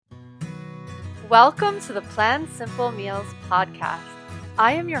Welcome to the Plan Simple Meals podcast.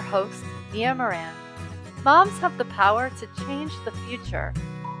 I am your host, Mia Moran. Moms have the power to change the future,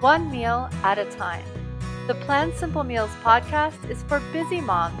 one meal at a time. The Plan Simple Meals podcast is for busy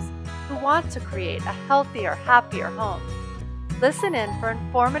moms who want to create a healthier, happier home. Listen in for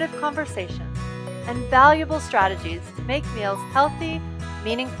informative conversations and valuable strategies to make meals healthy,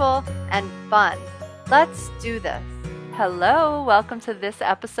 meaningful, and fun. Let's do this. Hello, welcome to this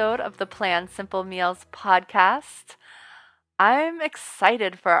episode of the Plan Simple Meals podcast. I'm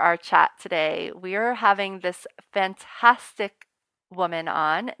excited for our chat today. We are having this fantastic woman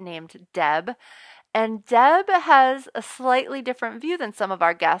on named Deb. And Deb has a slightly different view than some of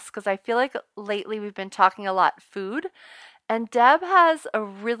our guests because I feel like lately we've been talking a lot food. And Deb has a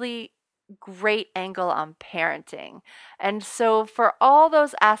really great angle on parenting. And so, for all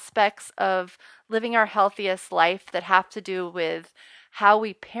those aspects of living our healthiest life that have to do with how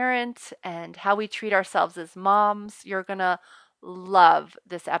we parent and how we treat ourselves as moms, you're going to love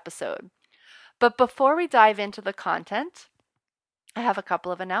this episode. But before we dive into the content, I have a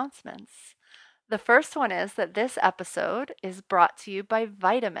couple of announcements. The first one is that this episode is brought to you by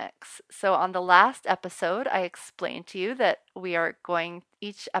Vitamix. So, on the last episode, I explained to you that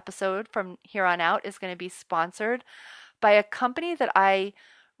each episode from here on out is going to be sponsored by a company that I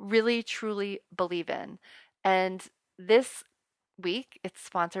really truly believe in. And this week, it's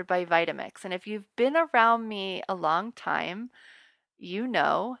sponsored by Vitamix. And if you've been around me a long time, you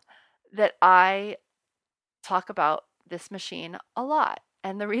know that I talk about this machine a lot.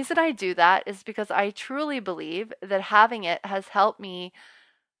 And the reason I do that is because I truly believe that having it has helped me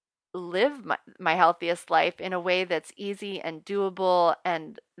live my healthiest life in a way that's easy and doable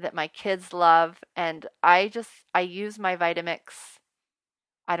and that my kids love. And I use my Vitamix,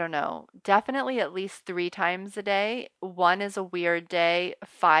 I don't know, definitely at least 3 times a day. One is a weird day,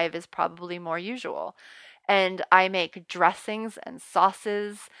 five is probably more usual. And I make dressings and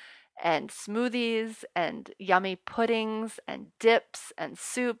sauces and smoothies and yummy puddings and dips and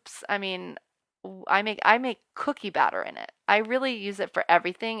soups. I mean, I make cookie batter in it. I really use it for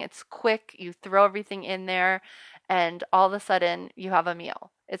everything. It's quick. You throw everything in there and all of a sudden you have a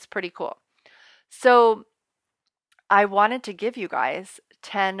meal. It's pretty cool. So, I wanted to give you guys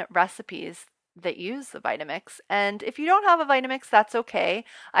 10 recipes that use the Vitamix. And if you don't have a Vitamix, that's okay.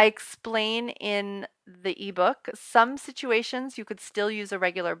 I explain in the ebook some situations you could still use a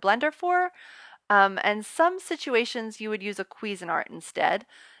regular blender for, and some situations you would use a Cuisinart instead.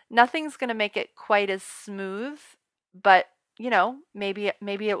 Nothing's going to make it quite as smooth, but maybe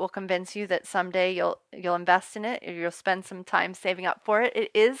it will convince you that someday you'll invest in it or you'll spend some time saving up for it.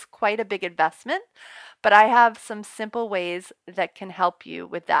 It is quite a big investment, but I have some simple ways that can help you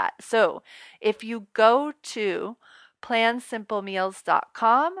with that. So, if you go to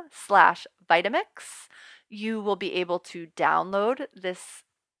plansimplemeals.com/Vitamix, you will be able to download this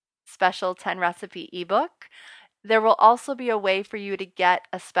special 10 recipe ebook. There will also be a way for you to get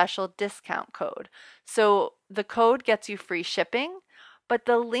a special discount code. So the code gets you free shipping, but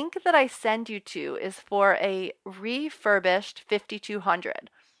the link that I send you to is for a refurbished 5200.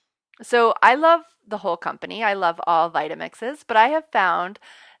 So I love the whole company. I love all Vitamixes, but I have found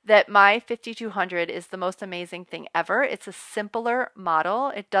that my 5200 is the most amazing thing ever. It's a simpler model.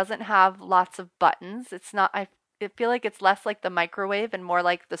 It doesn't have lots of buttons. I feel like it's less like the microwave and more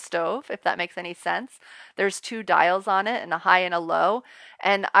like the stove, if that makes any sense. There's 2 dials on it and a high and a low,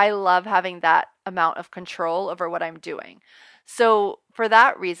 and I love having that amount of control over what I'm doing. So, for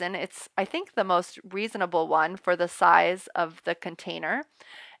that reason, it's, I think, the most reasonable one for the size of the container.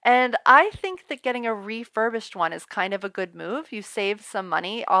 And I think that getting a refurbished one is kind of a good move. You save some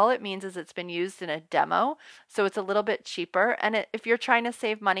money. All it means is it's been used in a demo, so it's a little bit cheaper. And if you're trying to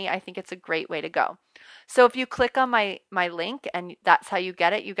save money, I think it's a great way to go. So if you click on my link and that's how you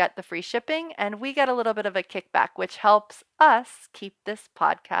get it, you get the free shipping, and we get a little bit of a kickback, which helps us keep this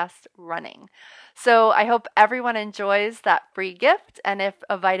podcast running. So I hope everyone enjoys that free gift. And if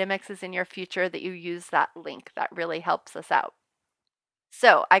a Vitamix is in your future, that you use that link. That really helps us out.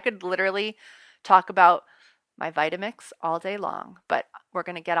 So I could literally talk about my Vitamix all day long, but we're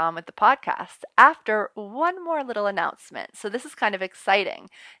going to get on with the podcast after one more little announcement. So this is kind of exciting.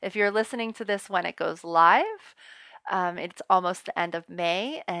 If you're listening to this when it goes live, it's almost the end of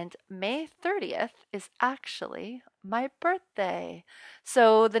May, and May 30th is actually my birthday.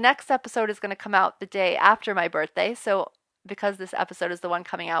 So the next episode is going to come out the day after my birthday. So because this episode is the one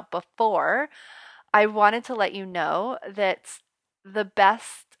coming out before, I wanted to let you know that the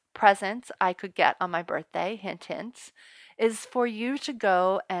best present I could get on my birthday, hint, hint, is for you to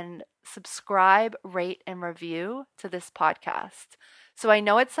go and subscribe, rate, and review to this podcast. So I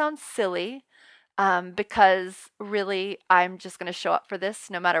know it sounds silly, because really I'm just going to show up for this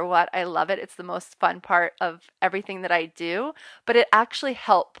no matter what. I love it. It's the most fun part of everything that I do. But it actually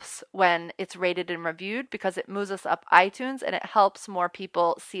helps when it's rated and reviewed because it moves us up iTunes and it helps more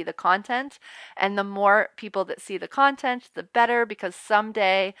people see the content. And the more people that see the content, the better, because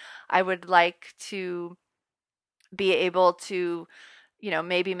someday I would like to be able to,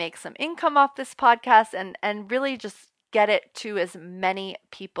 maybe make some income off this podcast and really just get it to as many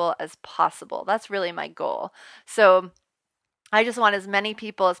people as possible. That's really my goal. So I just want as many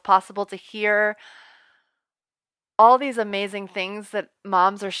people as possible to hear all these amazing things that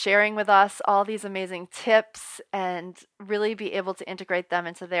moms are sharing with us, all these amazing tips, and really be able to integrate them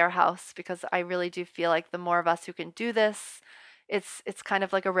into their house, because I really do feel like the more of us who can do this, it's kind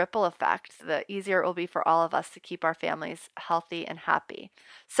of like a ripple effect. The easier it will be for all of us to keep our families healthy and happy.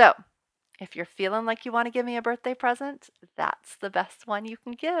 So, if you're feeling like you want to give me a birthday present, that's the best one you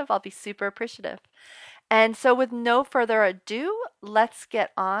can give. I'll be super appreciative. And so, with no further ado, let's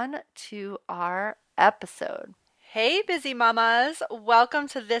get on to our episode. Hey, busy mamas. Welcome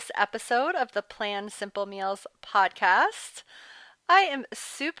to this episode of the Plan Simple Meals podcast. I am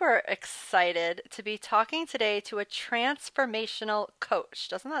super excited to be talking today to a transformational coach.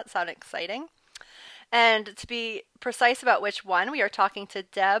 Doesn't that sound exciting? And to be precise about which one, we are talking to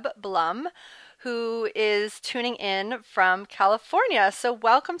Deb Blum, who is tuning in from California. So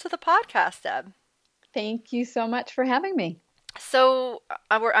welcome to the podcast, Deb. Thank you so much for having me. So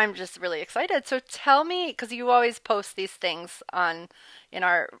I'm just really excited. So tell me, because you always post these things in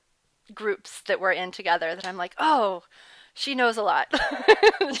our groups that we're in together, that I'm like, oh, she knows a lot.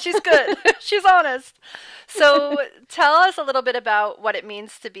 She's good. She's honest. So tell us a little bit about what it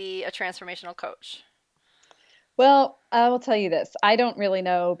means to be a transformational coach. Well, I will tell you this. I don't really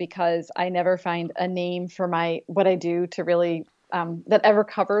know, because I never find a name for what I do to really that ever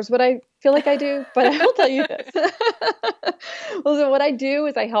covers what I feel like I do. But I will tell you this. Well, so what I do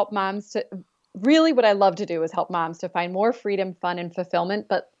is I help moms to really, what I love to do is help moms to find more freedom, fun, and fulfillment,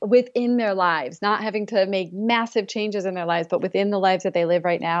 but within their lives, not having to make massive changes in their lives, but within the lives that they live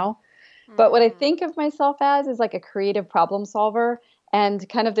right now. But what I think of myself as is like a creative problem solver, and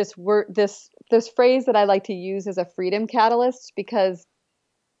kind of this word, this phrase that I like to use as a freedom catalyst, because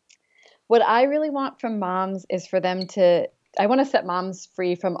what I really want from moms is for them I want to set moms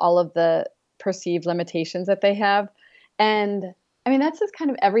free from all of the perceived limitations that they have. And I mean, that's just kind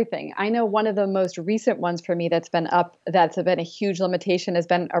of everything. I know one of the most recent ones for me that's been a huge limitation has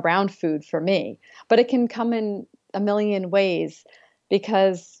been around food for me, but it can come in a million ways.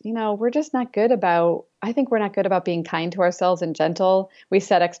 Because, we're just not good about, I think we're not good about being kind to ourselves and gentle. We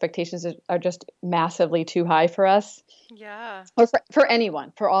set expectations that are just massively too high for us. Yeah. Or for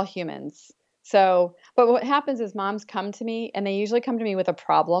anyone, for all humans. So, but what happens is moms come to me, and they usually come to me with a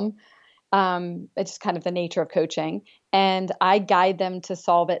problem. It's kind of the nature of coaching. And I guide them to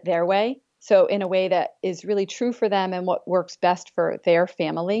solve it their way. So in a way that is really true for them and what works best for their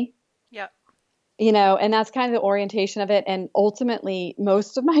family. Yeah. And that's kind of the orientation of it. And ultimately,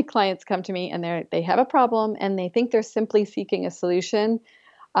 most of my clients come to me and they have a problem and they think they're simply seeking a solution,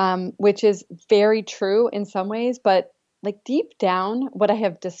 which is very true in some ways. But like deep down, what I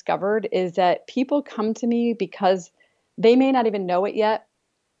have discovered is that people come to me because they may not even know it yet,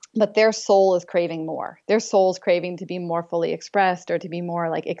 but their soul is craving more. Their soul is craving to be more fully expressed, or to be more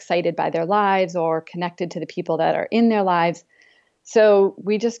like excited by their lives or connected to the people that are in their lives. So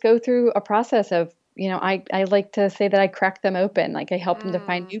we just go through a process of, I like to say that I crack them open. Like I help them to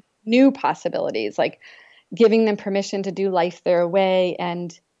find new possibilities, like giving them permission to do life their way,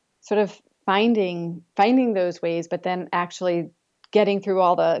 and sort of finding those ways, but then actually getting through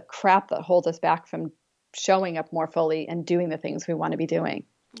all the crap that holds us back from showing up more fully and doing the things we want to be doing.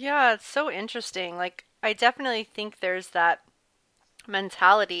 Yeah, it's so interesting. Like, I definitely think there's that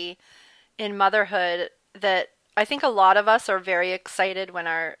mentality in motherhood that I think a lot of us are very excited when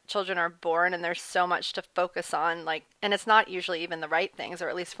our children are born, and there's so much to focus on, like, and it's not usually even the right things, or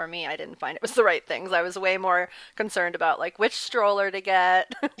at least for me, I didn't find it was the right things. I was way more concerned about like which stroller to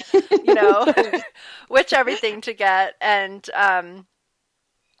get, which everything to get, and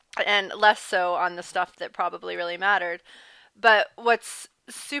less so on the stuff that probably really mattered. But what's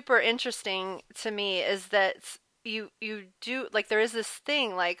super interesting to me is that you do, like, there is this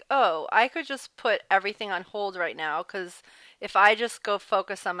thing like, oh, I could just put everything on hold right now, because if I just go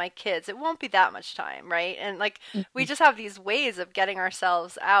focus on my kids, it won't be that much time, right? And like, we just have these ways of getting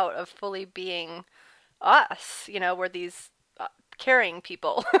ourselves out of fully being us. We're these caring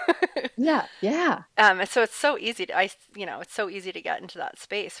people. Yeah. So it's so easy to, it's so easy to get into that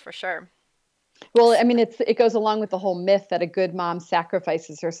space for sure. Well, I mean, it goes along with the whole myth that a good mom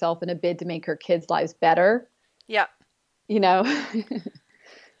sacrifices herself in a bid to make her kids' lives better, Yeah. you know?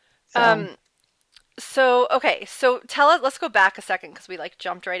 So, Um, so okay, so tell us, let's go back a second because we like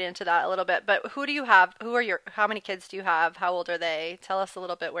jumped right into that a little bit. But who do you have? How many kids do you have? How old are they? Tell us a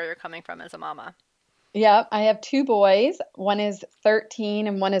little bit where you're coming from as a mama. yeah, I have two boys. One is 13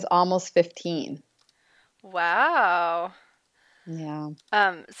 and one is almost 15. Wow. Yeah.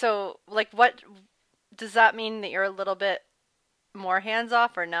 So like what does that mean that you're a little bit more hands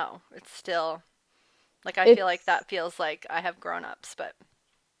off or no? It's still like I feel like It's that feels like I have grown-ups, but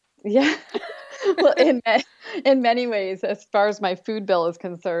yeah. Well, in many ways, as far as my food bill is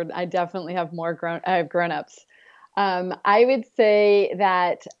concerned, I definitely have I have grown-ups. I would say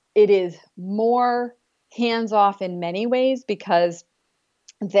that it is more hands off in many ways because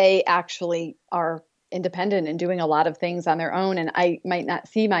they actually are independent and doing a lot of things on their own. And I might not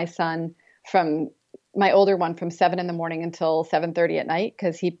see my son from my older one from 7 in the morning until 7:30 at night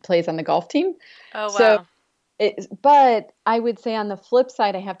because he plays on the golf team. oh So wow. but I would say on the flip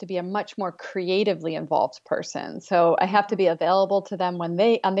side, I have to be a much more creatively involved person. So I have to Hmm. be available to them when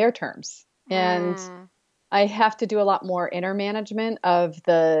they on their terms. And Mm, I have to do a lot more inner management of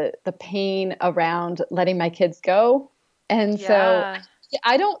the pain around letting my kids go. And so yeah.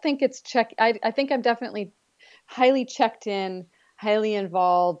 I don't think it's I think I'm definitely highly checked in, highly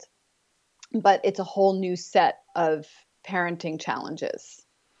involved, but it's a whole new set of parenting challenges.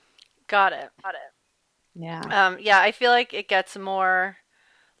 Got it. Yeah. Yeah, I feel like it gets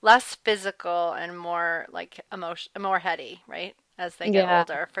less physical and more like more heady, right? As they get Yeah.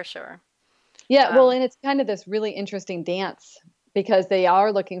 older, for sure. Yeah, well, Um, and it's kind of this really interesting dance because they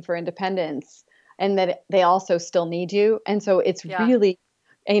are looking for independence and that they also still need you. And so it's yeah. really,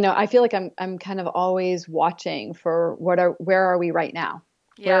 I feel like I'm kind of always watching for where are we right now?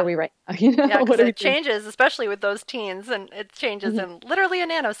 Where are Yeah. we right now? Yeah, because What are we it doing? changes, especially with those teens, and it changes Mhm. in literally a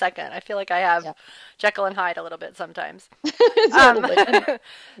nanosecond. I feel like I have Yeah, Jekyll and Hyde a little bit sometimes. Um, totally. And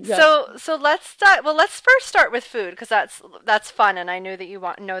yeah, so let's start. Well, let's first start with food because that's fun, and I knew that you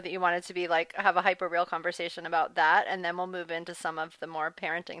know that you wanted to be like have a hyper real conversation about that, and then we'll move into some of the more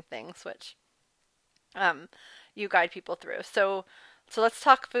parenting things, which um, you guide people through. So let's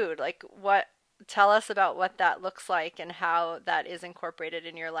talk food. Like what tell us about what that looks like and how that is incorporated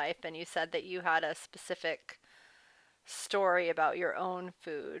in your life. And you said that you had a specific story about your own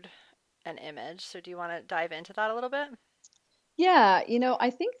food and image. So do you want to dive into that a little bit? yeah, I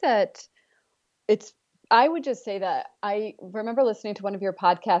think that it's I would just say that I remember listening to one of your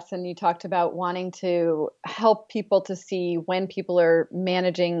podcasts and you talked about wanting to help people to see when people are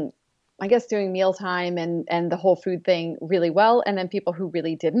managing, I guess, doing mealtime and the whole food thing really well, and then people who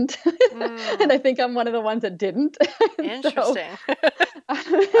really didn't. And Mm, I think I'm one of the ones that didn't. And so interesting.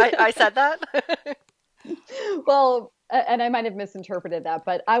 I said that. well, and I might have misinterpreted that,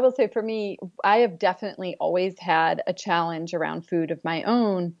 but I will say for me, I have definitely always had a challenge around food of my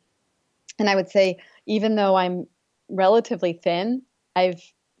own. And I would say, even though I'm relatively thin, I've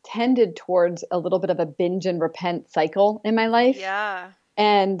tended towards a little bit of a binge and repent cycle in my life. Yeah.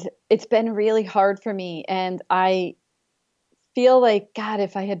 And it's been really hard for me. And I feel like, God,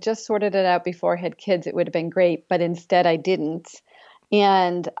 if I had just sorted it out before I had kids, it would have been great. But instead, I didn't.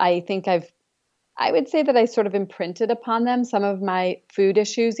 And I think I would say that I sort of imprinted upon them some of my food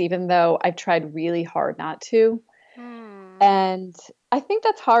issues, even though I've tried really hard not to. Hmm. And I think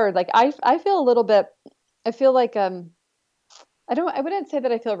that's hard. Like I feel a little bit I feel like I wouldn't say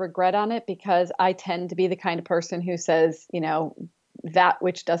that I feel regret on it because I tend to be the kind of person who says, that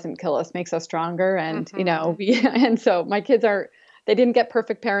which doesn't kill us makes us stronger and Mm-hmm. and so my kids are they didn't get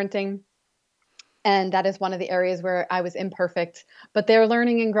perfect parenting and that is one of the areas where I was imperfect, but they're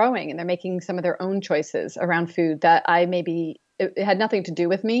learning and growing and they're making some of their own choices around food that I maybe it had nothing to do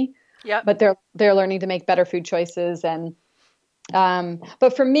with me, Yep. but they're learning to make better food choices and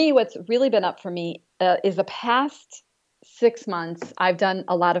but for me, what's really been up for me is the past 6 months, I've done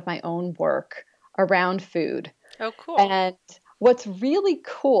a lot of my own work around food. Oh, cool. And what's really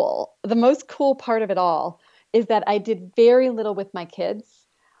cool, the most cool part of it all, is that I did very little with my kids,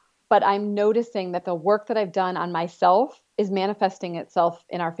 but I'm noticing that the work that I've done on myself is manifesting itself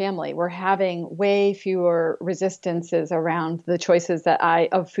in our family. We're having way fewer resistances around the choices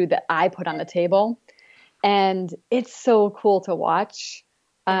of food that I put on the table. And it's so cool to watch.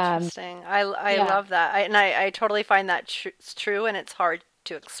 Um, Interesting. I yeah, love that. I totally find that it's true and it's hard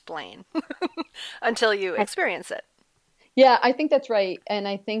to explain until you experience it. yeah, I think that's right, and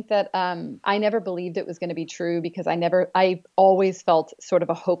I think that I never believed it was going to be true because I always felt sort of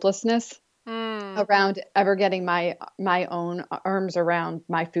a hopelessness Mm, around ever getting my own arms around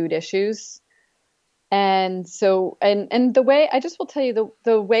my food issues. And so, and the way, I just will tell you,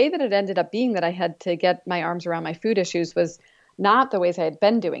 the way that it ended up being that I had to get my arms around my food issues was not the ways I had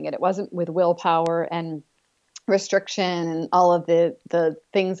been doing it. It wasn't with willpower and restriction and all of the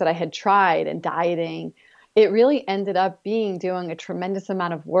things that I had tried and dieting. It really ended up being doing a tremendous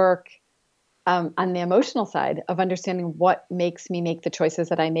amount of work on the emotional side of understanding what makes me make the choices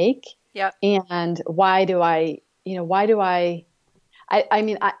that I make. Yep. And why do I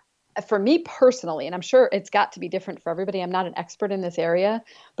mean, for me personally, and I'm sure it's got to be different for everybody. I'm not an expert in this area,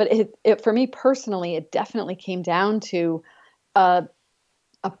 but for me personally, it definitely came down to a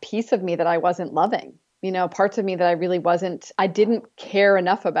piece of me that I wasn't loving, parts of me that I didn't care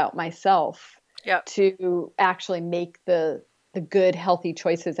enough about myself Yep. to actually make the good, healthy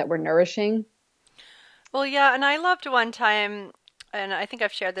choices that were nourishing. Well, yeah, and I loved one time, and I think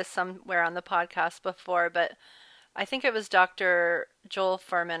I've shared this somewhere on the podcast before, but I think it was Dr. Joel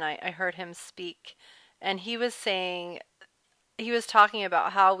Furman. I heard him speak, and he was talking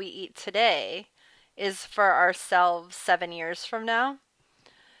about how we eat today is for ourselves 7 years from now.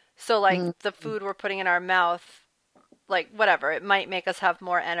 So, like, the food we're putting in our mouth, like, whatever, it might make us have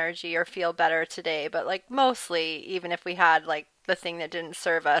more energy or feel better today, but, like, mostly, even if we had, like, the thing that didn't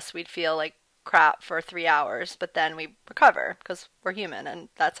serve us, we'd feel like crap for 3 hours, but then we recover because we're human and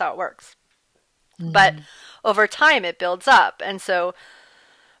that's how it works. But over time it builds up, and so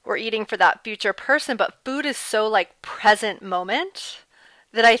we're eating for that future person, but food is so like present moment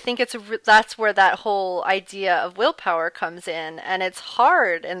that I think that's where that whole idea of willpower comes in, and it's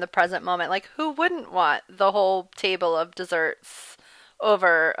hard in the present moment. Like, who wouldn't want the whole table of desserts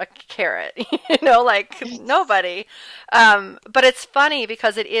over a carrot? Like nobody. But it's funny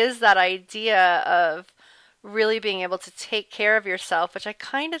because it is that idea of really being able to take care of yourself, which I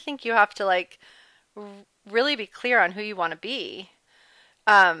kind of think you have to like really be clear on who you want to be.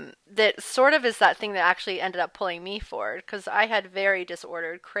 That sort of is that thing that actually ended up pulling me forward, because I had very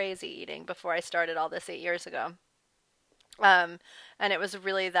disordered, crazy eating before I started all this 8 years ago. And it was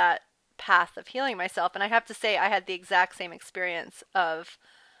really that path of healing myself. And I have to say, I had the exact same experience of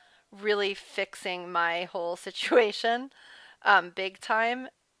really fixing my whole situation, big time.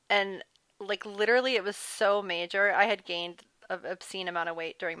 And like literally it was so major. I had gained an obscene amount of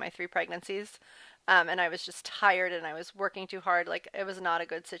weight during my 3 pregnancies. And I was just tired and I was working too hard. Like, it was not a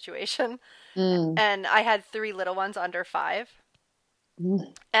good situation. And I had 3 little ones under 5.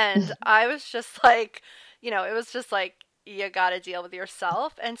 And I was just like, it was just like, you got to deal with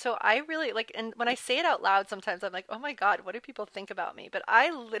yourself. And so I really like, and when I say it out loud, sometimes I'm like, oh my God, what do people think about me? But I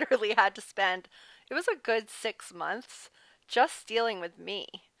literally had to spend, it was a good 6 months just dealing with me,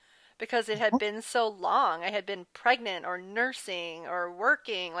 because it had been so long. I had been pregnant or nursing or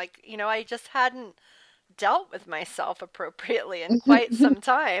working. Like, I just hadn't dealt with myself appropriately in quite some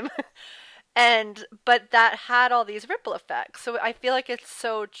time. But that had all these ripple effects. So I feel like it's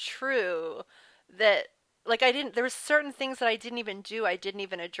so true that, like, there was certain things that I didn't even do, I didn't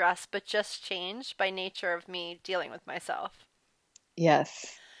even address, but just changed by nature of me dealing with myself.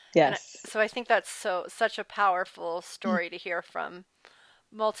 Yes. So I think that's such a powerful story to hear from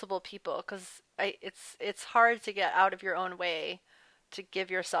multiple people, because it's hard to get out of your own way to give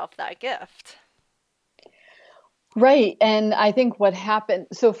yourself that gift. Right. And I think what happened,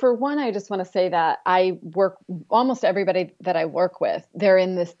 so for one, I just want to say that almost everybody that I work with, they're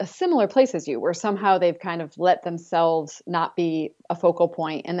in a similar place as you, where somehow they've kind of let themselves not be a focal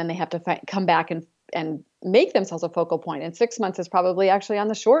point, and then they have to come back and make themselves a focal point. And 6 months is probably actually on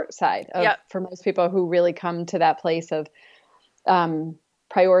the short side for most people who really come to that place of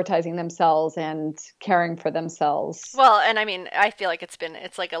prioritizing themselves and caring for themselves. Well, and I mean, I feel like it's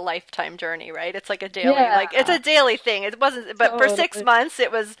like a lifetime journey, right? It's like a daily, like it's a daily thing. It wasn't, but for 6 months,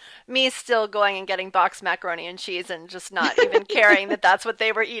 it was me still going and getting boxed macaroni and cheese and just not even caring that that's what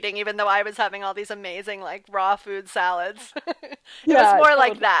they were eating, even though I was having all these amazing like raw food salads. It was more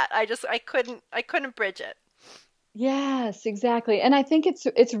like that. I couldn't bridge it. Yes, exactly. And I think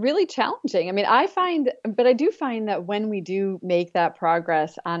it's really challenging. I mean, I do find that when we do make that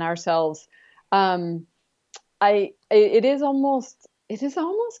progress on ourselves, it is almost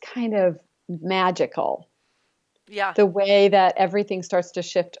kind of magical. Yeah. The way that everything starts to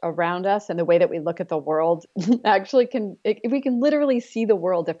shift around us and the way that we look at the world actually we can literally see the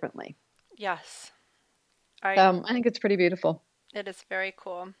world differently. Yes. I think it's pretty beautiful. It is very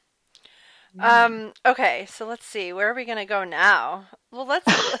cool. Okay, so let's see. Where are we going to go now? Well, let's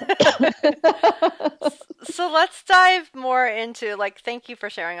dive more into, like, thank you for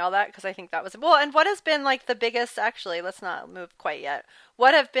sharing all that, because I think that was, well, and what has been, like, the biggest, actually, let's not move quite yet.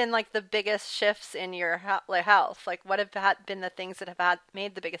 What have been, like, the biggest shifts in your health? Like, what have been the things that have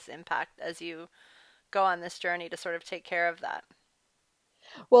made the biggest impact as you go on this journey to sort of take care of that?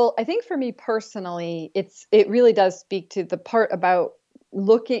 Well, I think for me personally, it really does speak to the part about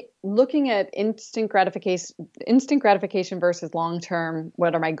looking at instant gratification versus long term.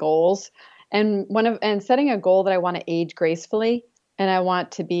 What are my goals? And setting a goal that I want to age gracefully and I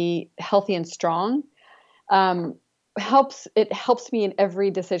want to be healthy and strong. Helps me in every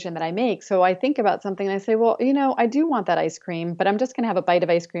decision that I make. So I think about something and I say, well, I do want that ice cream, but I'm just going to have a bite of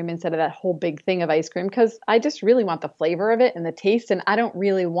ice cream instead of that whole big thing of ice cream because I just really want the flavor of it and the taste, and I don't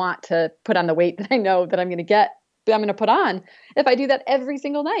really want to put on the weight that I know that I'm going to put on if I do that every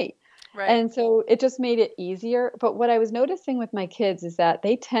single night. Right. And so it just made it easier. But what I was noticing with my kids is that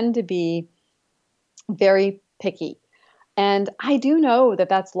they tend to be very picky. And I do know that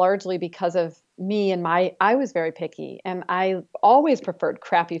that's largely because of me and I was very picky and I always preferred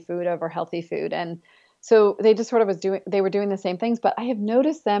crappy food over healthy food. And so they just sort of they were doing the same things, but I have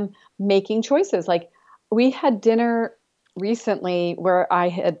noticed them making choices. Like we had dinner recently where I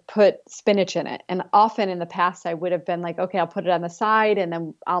had put spinach in it. And often in the past, I would have been like, okay, I'll put it on the side and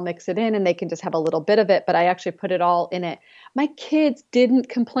then I'll mix it in and they can just have a little bit of it. But I actually put it all in it. My kids didn't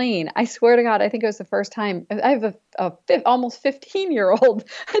complain. I swear to God, I think it was the first time. I have almost 15-year-old.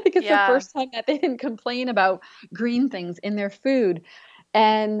 I think it's the first time that they didn't complain about green things in their food.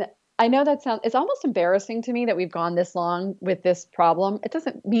 And I know it's almost embarrassing to me that we've gone this long with this problem. It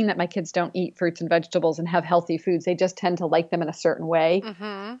doesn't mean that my kids don't eat fruits and vegetables and have healthy foods. They just tend to like them in a certain way.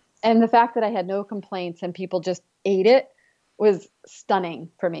 Mm-hmm. And the fact that I had no complaints and people just ate it was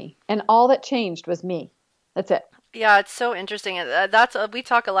stunning for me. And all that changed was me. That's it. Yeah, it's so interesting. We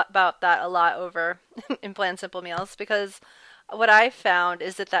talk a lot about that a lot over in Plan Simple Meals, because what I found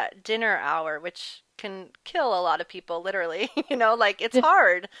is that dinner hour, which can kill a lot of people, literally, like it's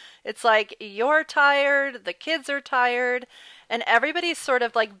hard. It's like you're tired, the kids are tired, and everybody's sort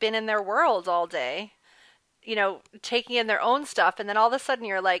of like been in their world all day, taking in their own stuff, and then all of a sudden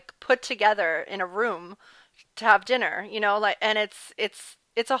you're like put together in a room to have dinner, and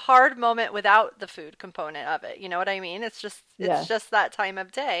it's a hard moment without the food component of it. You know what I mean? It's just that time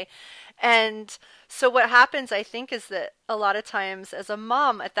of day. And so what happens, I think, is that a lot of times as a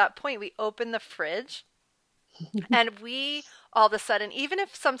mom at that point, we open the fridge and we all of a sudden, even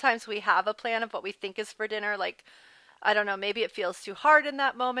if sometimes we have a plan of what we think is for dinner, like, I don't know, maybe it feels too hard in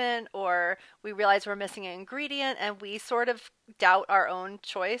that moment, or we realize we're missing an ingredient and we sort of doubt our own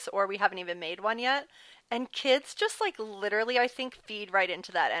choice, or we haven't even made one yet. And kids just like literally, I think, feed right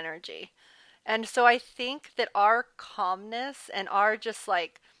into that energy. And so I think that our calmness and our just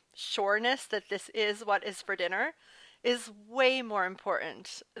like sureness that this is what is for dinner is way more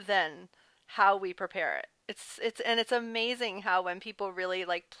important than how we prepare it. It's amazing how when people really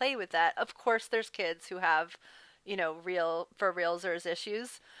like play with that, of course there's kids who have, real for realsers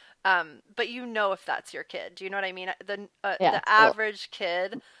issues. But if that's your kid. Do you know what I mean? The average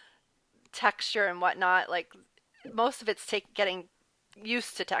kid, texture and whatnot, like most of it's getting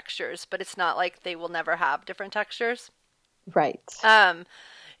used to textures, but it's not like they will never have different textures. Right.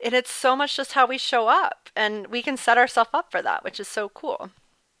 And it's so much just how we show up, and we can set ourselves up for that, which is so cool.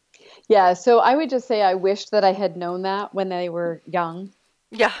 Yeah. So I would just say I wish that I had known that when they were young.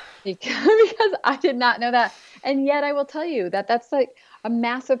 Yeah. Because I did not know that. And yet I will tell you that that's like a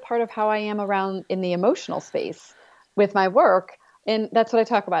massive part of how I am around in the emotional space with my work. And that's what I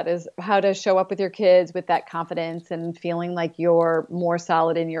talk about, is how to show up with your kids with that confidence and feeling like you're more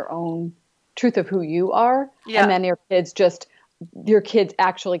solid in your own truth of who you are. Yeah. And then your kids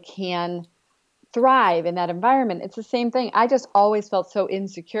actually can thrive in that environment. It's the same thing. I just always felt so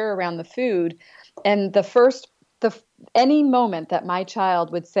insecure around the food. And any moment that my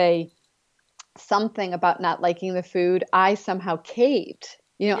child would say something about not liking the food, I somehow caved.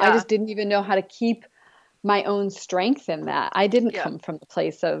 I just didn't even know how to keep my own strength in that. I didn't come from the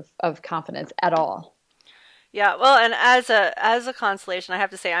place of confidence at all. Yeah, well, and as a consolation, I have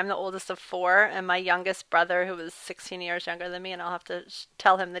to say I'm the oldest of four, and my youngest brother, who was 16 years younger than me, and I'll have to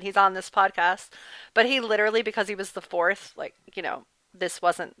tell him that he's on this podcast, but he literally, because he was the fourth, like, this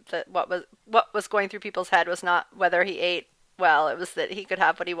wasn't what was going through people's head was not whether he ate well, it was that he could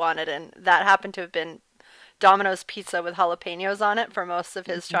have what he wanted, and that happened to have been Domino's pizza with jalapenos on it for most of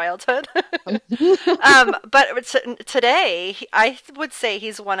his childhood. But today, I would say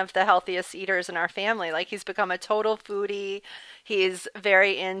he's one of the healthiest eaters in our family. Like, he's become a total foodie. He's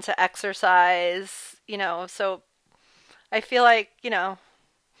very into exercise, so I feel like,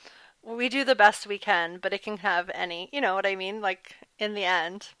 we do the best we can, but it can have any, you know what I mean? Like, in the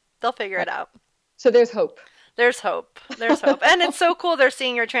end, they'll figure it out. So there's hope. There's hope. And it's so cool they're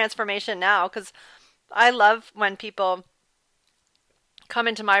seeing your transformation now, because I love when people come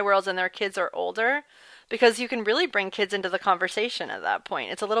into my world and their kids are older, because you can really bring kids into the conversation at that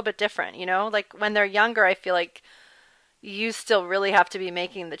point. It's a little bit different, you know? Like when they're younger, I feel like you still really have to be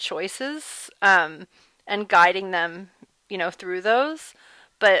making the choices, and guiding them, through those.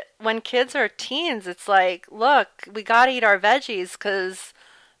 But when kids are teens, it's like, look, we got to eat our veggies because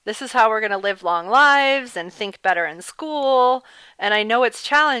this is how we're going to live long lives and think better in school. And I know it's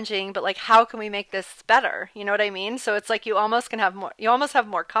challenging, but like, how can we make this better? You know what I mean? So it's like you almost have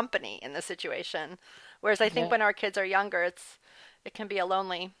more company in the situation. Whereas I think Yeah. when our kids are younger, it can be a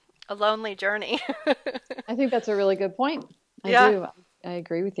lonely journey. I think that's a really good point. I Yeah. do. I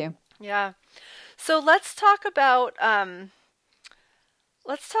agree with you. Yeah. So let's talk about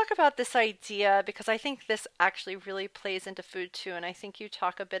this idea, because I think this actually really plays into food too, and I think you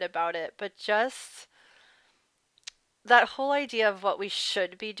talk a bit about it, but just that whole idea of what we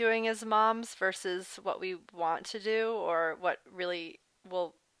should be doing as moms versus what we want to do, or what really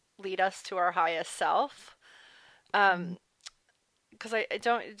will lead us to our highest self. Mm. Um, because I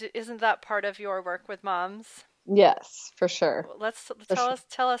don't, isn't that part of your work with moms? Yes, for sure. Let's For sure.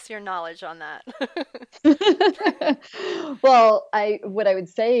 tell us your knowledge on that. Well, I what I would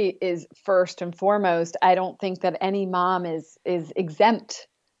say is first and foremost, I don't think that any mom is exempt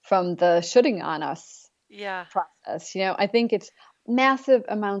from the shooting on us Yeah. process. I think it's massive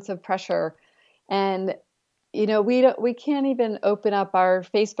amounts of pressure, and we can't even open up our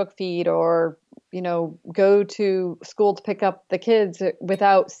Facebook feed or go to school to pick up the kids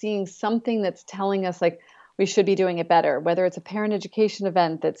without seeing something that's telling us like we should be doing it better, whether it's a parent education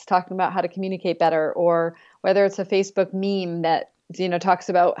event that's talking about how to communicate better, or whether it's a Facebook meme that talks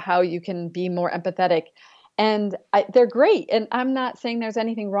about how you can be more empathetic. And they're great, and I'm not saying there's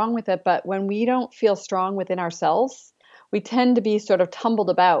anything wrong with it, but when we don't feel strong within ourselves, we tend to be sort of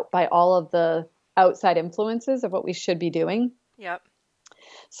tumbled about by all of the outside influences of what we should be doing. Yep.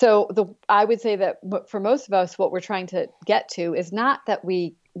 So I would say that for most of us, what we're trying to get to is not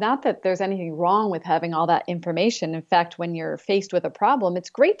that there's anything wrong with having all that information. In fact, when you're faced with a problem, it's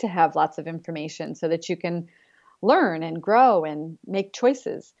great to have lots of information so that you can learn and grow and make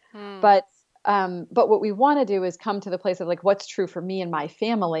choices. Hmm. But what we want to do is come to the place of like, what's true for me and my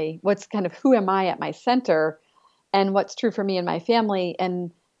family? What's kind of who am I at my center, and what's true for me and my family,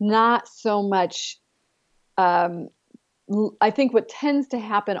 and not so much. I think what tends to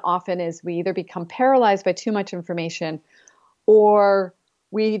happen often is we either become paralyzed by too much information, or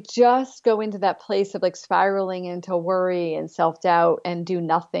we just go into that place of like spiraling into worry and self-doubt and do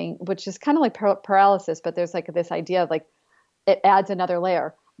nothing, which is kind of like paralysis. But there's like this idea of like it adds another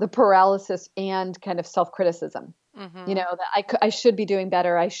layer, the paralysis and kind of self-criticism. Mm-hmm. That I should be doing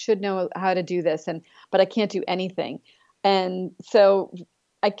better. I should know how to do this, but I can't do anything. And so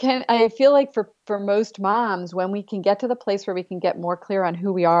I feel like for most moms, when we can get to the place where we can get more clear on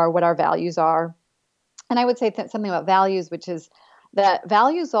who we are, what our values are. And I would say something about values, which is that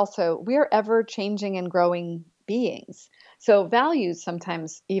values also, we're ever changing and growing beings. So values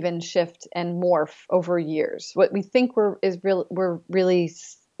sometimes even shift and morph over years. What we think we're really,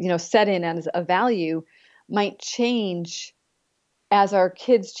 set in as a value might change as our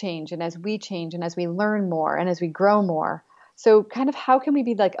kids change and as we change and as we learn more and as we grow more. So kind of how can we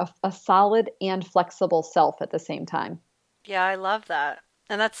be like a solid and flexible self at the same time? Yeah, I love that.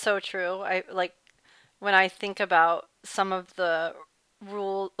 And that's so true. I like when I think about some of the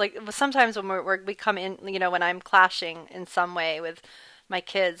rule, like sometimes when we come in, when I'm clashing in some way with my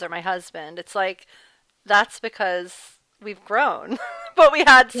kids or my husband, it's like that's because we've grown. But we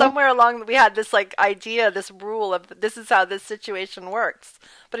had Yeah. somewhere along, we had this like idea, this rule of this is how this situation works,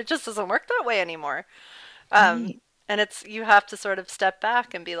 but it just doesn't work that way anymore. Um, Right. and you have to sort of step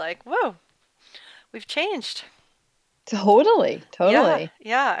back and be like, whoa, we've changed. Totally. Yeah, Totally.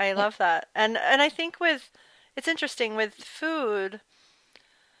 yeah, I love that. And I think it's interesting with food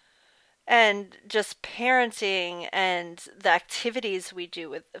and just parenting and the activities we do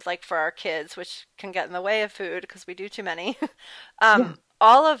with like for our kids, which can get in the way of food because we do too many. Yeah.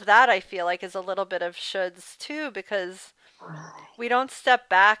 All of that I feel like is a little bit of shoulds too, because we don't step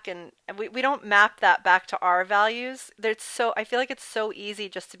back and we don't map that back to our values. I feel like it's so easy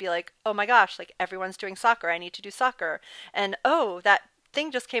just to be like, oh my gosh, like everyone's doing soccer, I need to do soccer. And oh, that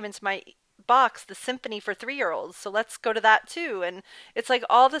thing just came into my box, the symphony for 3-year-olds, so let's go to that too. And it's like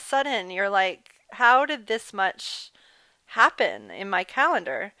all of a sudden you're like, how did this much happen in my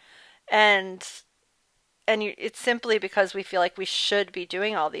calendar? And it's simply because we feel like we should be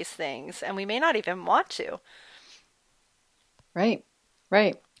doing all these things and we may not even want to. Right.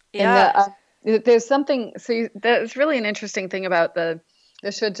 Right. And Yeah. there's something, that's really an interesting thing about the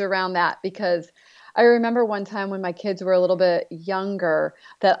shoulds around that, because I remember one time when my kids were a little bit younger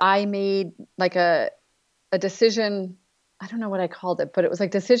that I made like a decision. I don't know what I called it, but it was like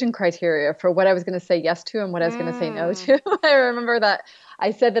decision criteria for what I was going to say yes to and what I was going to say no Mm. to. I remember that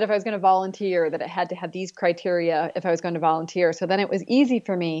I said that if I was going to volunteer, that it had to have these criteria if I was going to volunteer. So then it was easy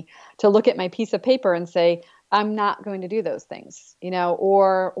for me to look at my piece of paper and say, I'm not going to do those things,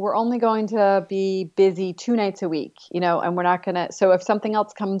 or we're only going to be busy 2 nights a week, and we're not going to. So if something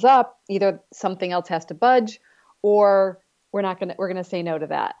else comes up, either something else has to budge or we're going to say no to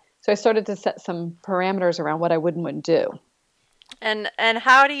that. So I started to set some parameters around what I would and wouldn't do. And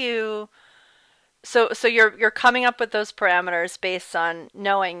how do you so you're coming up with those parameters based on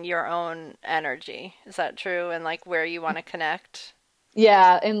knowing your own energy. Is that true? And like where you want to connect?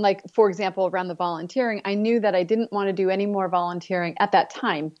 Yeah, and like for example, around the volunteering, I knew that I didn't want to do any more volunteering at that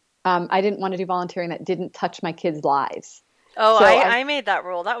time. I didn't want to do volunteering that didn't touch my kids' lives. Oh, So I made that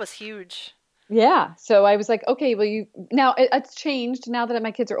rule. That was huge. yeah, so I was like, okay, well, now it's changed now that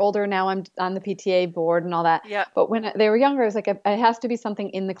my kids are older. Now I'm on the PTA board and all that. Yeah. But when they were younger, I was like, it has to be something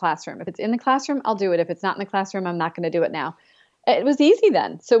in the classroom. If it's in the classroom, I'll do it. If it's not in the classroom, I'm not going to do it now. It was easy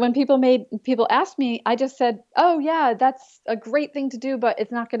then. So when people asked me, I just said, oh yeah, that's a great thing to do, but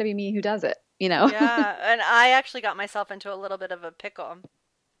it's not going to be me who does it. Yeah, and I actually got myself into a little bit of a pickle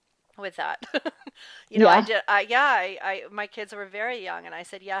with that. I Yeah. did. My kids were very young, and I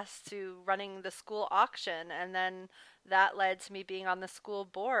said yes to running the school auction, and then that led to me being on the school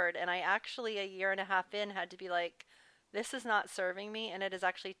board. And I actually, a year and a half in, had to be like, this is not serving me, and it is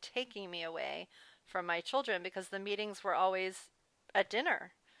actually taking me away from my children because the meetings were always at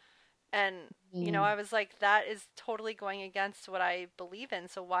dinner. And, Mm. I was like, that is totally going against what I believe in.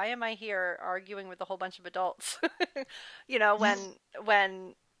 So why am I here arguing with a whole bunch of adults?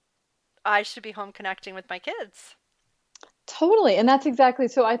 When I should be home connecting with my kids. Totally. And that's exactly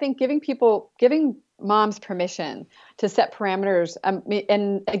so. I think giving moms permission to set parameters.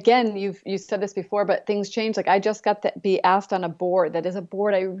 And again, you said this before, but things change. Like I just got to be asked on a board that is a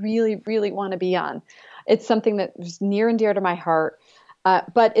board I really, really want to be on. It's something that is near and dear to my heart.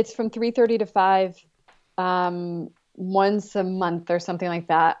 But it's from 3:30 to 5, once a month or something like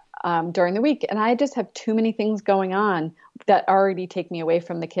that, during the week. And I just have too many things going on that already take me away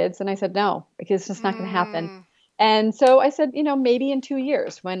from the kids. And I said, no, because it's just not going to happen. Mm, And so I said, maybe in 2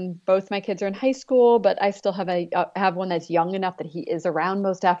 years when both my kids are in high school, but I still have one that's young enough that he is around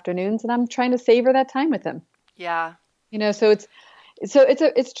most afternoons, and I'm trying to savor that time with him. yeah. So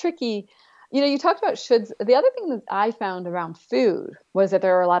it's tricky. You talked about shoulds. The other thing that I found around food was that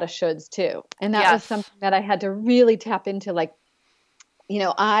there are a lot of shoulds too, and that was Yes. something that I had to really tap into. Like,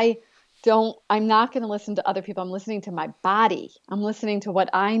 I'm not going to listen to other people. I'm listening to my body. I'm listening to what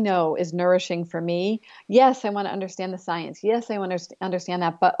I know is nourishing for me. Yes, I want to understand the science. Yes, I want to understand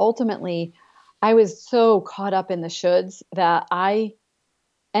that. But ultimately, I was so caught up in the shoulds that I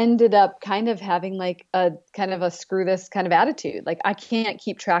ended up kind of having like a kind of a screw this kind of attitude. Like I can't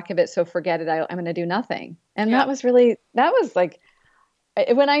keep track of it, so forget it. I'm going to do nothing. And Yep. that was like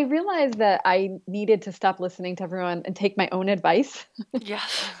when I realized that I needed to stop listening to everyone and take my own advice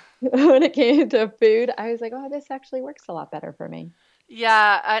Yes. when it came to food, I was like, oh, this actually works a lot better for me.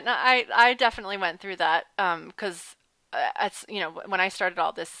 Yeah, I definitely went through that because it's when I started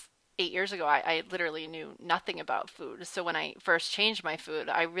all this 8 years ago, I literally knew nothing about food. So when I first changed my food,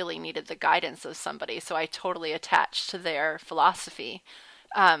 I really needed the guidance of somebody. So I totally attached to their philosophy,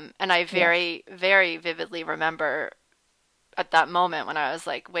 and I Yeah. very very vividly remember at that moment when I was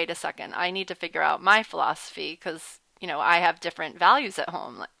like, wait a second, I need to figure out my philosophy because I have different values at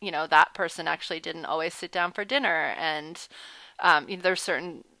home. Like, that person actually didn't always sit down for dinner, and there's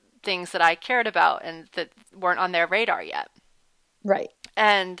certain things that I cared about and that weren't on their radar yet. Right.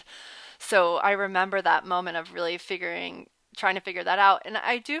 And so I remember that moment of really trying to figure that out. And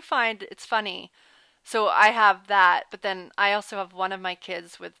I do find it's funny. So I have that, but then I also have one of my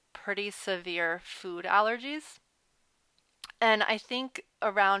kids with pretty severe food allergies. And I think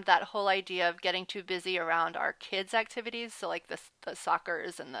around that whole idea of getting too busy around our kids' activities, so like the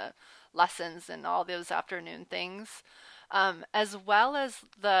soccers and the lessons and all those afternoon things, as well as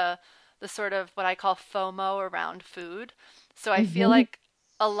the sort of what I call FOMO around food. So I feel Hmm. like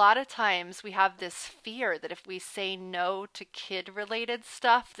a lot of times we have this fear that if we say no to kid related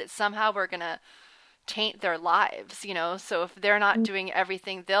stuff, that somehow we're gonna taint their lives. So if they're not doing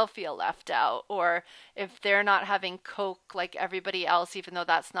everything, they'll feel left out. Or if they're not having Coke like everybody else, even though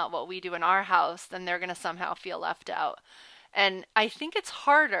that's not what we do in our house, then they're going to somehow feel left out. And I think it's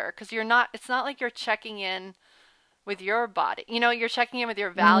harder because it's not like you're checking in with your body. You're checking in with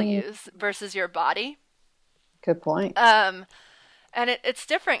your Mm, values versus your body. good point. Um, And it's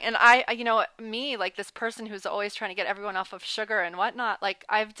different. And me, like this person who's always trying to get everyone off of sugar and whatnot, like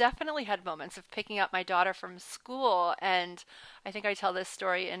I've definitely had moments of picking up my daughter from school. And I think I tell this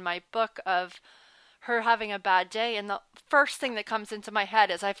story in my book of her having a bad day. And the first thing that comes into my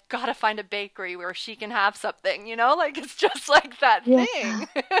head is I've got to find a bakery where she can have something, like it's just like that Yeah, thing.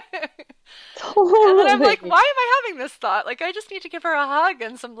 And then I'm like, totally. why am I having this thought? Like, I just need to give her a hug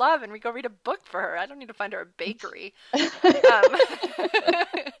and some love and we go read a book for her. I don't need to find her a bakery. Um,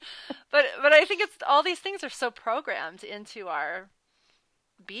 but I think it's all these things are so programmed into our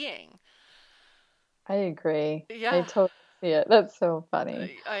being. I agree. I Yeah, totally see it. That's so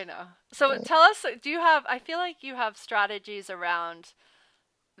funny. I know. So tell us, do you have, I feel like you have strategies around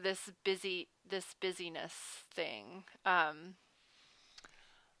this busyness thing.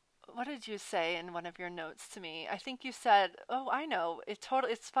 What did you say in one of your notes to me? I think you said, "Oh, I know.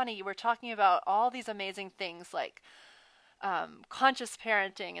 It's funny. You were talking about all these amazing things like conscious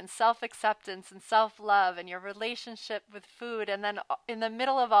parenting and self acceptance and self love and your relationship with food. And then in the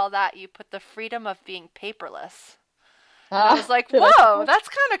middle of all that, you put the freedom of being paperless." And I was like, Did I? whoa, that's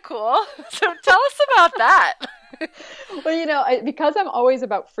kind of cool. So tell us about that. Well, because I'm always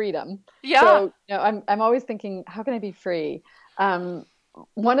about freedom. Yeah. So, I'm always thinking, how can I be free? Um,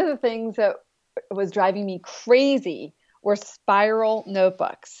 One of the things that was driving me crazy were spiral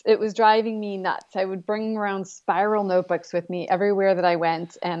notebooks. It was driving me nuts. I would bring around spiral notebooks with me everywhere that I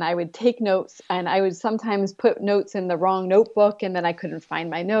went, and I would take notes, and I would sometimes put notes in the wrong notebook, and then I couldn't find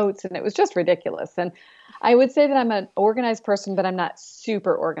my notes, and it was just ridiculous. And I would say that I'm an organized person, but I'm not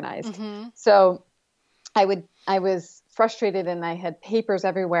super organized. Mm-hmm. So I was frustrated and I had papers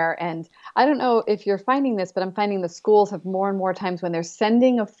everywhere. And I don't know if you're finding this, but I'm finding the schools have more and more times when they're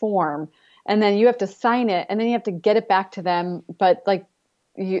sending a form and then you have to sign it and then you have to get it back to them. But like,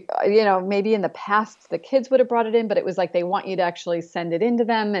 maybe in the past the kids would have brought it in, but it was like they want you to actually send it in to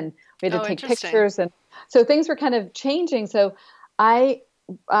them and we had to Oh, take interesting. pictures. And so things were kind of changing. So I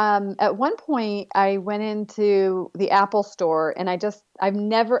at one point I went into the Apple store and I've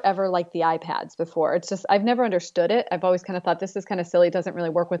never ever liked the iPads before. It's just, I've never understood it. I've always kind of thought this is kind of silly. It doesn't really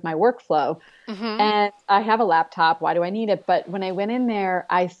work with my workflow. Mm-hmm. And I have a laptop. Why do I need it? But when I went in there,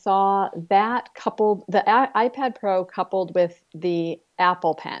 I saw that iPad Pro coupled with the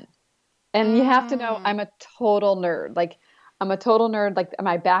Apple Pen. And you have to know, Mm. I'm a total nerd. Like, I'm a total nerd. Like,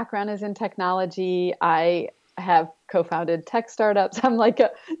 my background is in technology. I have co-founded tech startups. I'm like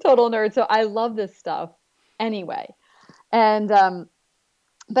a total nerd. So I love this stuff anyway. And,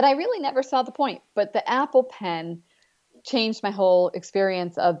 but I really never saw the point. But the Apple Pen changed my whole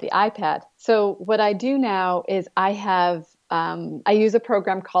experience of the iPad. So what I do now is I use a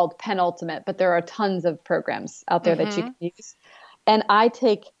program called Penultimate, but there are tons of programs out there that you Mm-hmm. can use. And I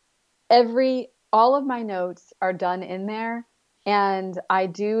take all of my notes are done in there. And I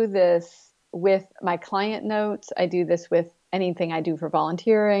do this with my client notes. I do this with anything I do for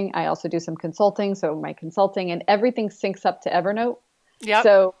volunteering. I also do some consulting. So my consulting and everything syncs up to Evernote. Yep.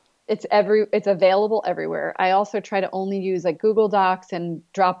 So it's available everywhere. I also try to only use like Google Docs and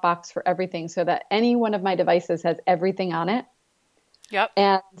Dropbox for everything so that any one of my devices has everything on it. Yep.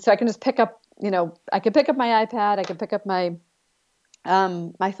 And so I can just pick up, I can pick up my iPad, I can pick up my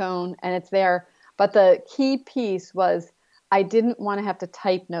phone and it's there. But the key piece was I didn't want to have to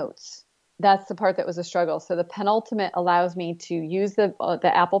type notes. That's the part that was a struggle. So the Penultimate allows me to use the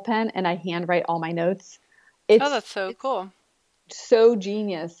Apple Pen and I handwrite all my notes. Oh, It's that's so cool. so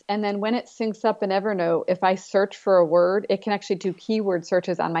genius. And then when it syncs up in Evernote, if I search for a word, it can actually do keyword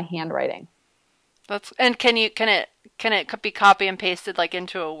searches on my handwriting. And can it be copy and pasted like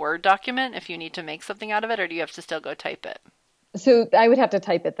into a Word document if you need to make something out of it, or do you have to still go type it? So I would have to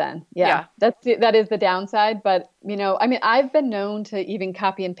type it then. Yeah, Yeah. that is the downside. But I mean, I've been known to even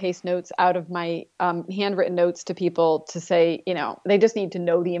copy and paste notes out of my handwritten notes to people to say, they just need to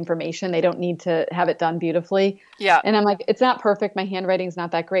know the information. They don't need to have it done beautifully. Yeah. And I'm like, it's not perfect. My handwriting's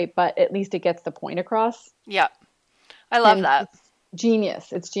not that great, but at least it gets the point across. Yeah. I love And that. it's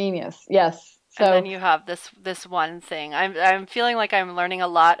genius. It's genius. Yes. And then So you have this one thing. I'm feeling like I'm learning a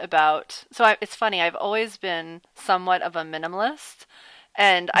lot about. It's funny. I've always been somewhat of a minimalist,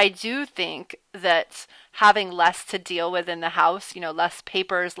 and I do think that having less to deal with in the house, less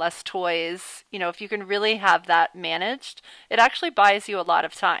papers, less toys, if you can really have that managed, it actually buys you a lot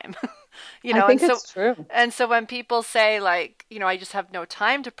of time. I And think so it's true. when people say like, I just have no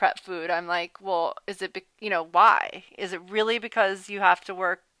time to prep food, I'm like, well, is it, why? Is it really because you have to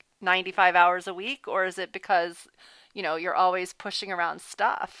work 95 hours a week, or is it because, you're always pushing around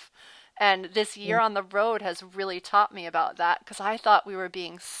stuff? And this year on the road has really taught me about that because I thought we were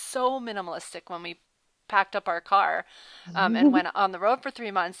being so minimalistic when we packed up our car and went on the road for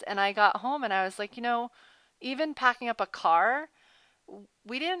 3 months. And I got home and I was like, even packing up a car,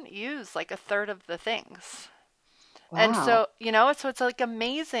 we didn't use like a third of the things. And Wow. so, so it's like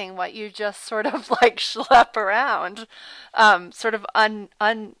amazing what you just sort of like schlep around, sort of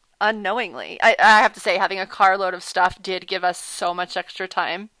unknowingly. I have to say, having a carload of stuff did give us so much extra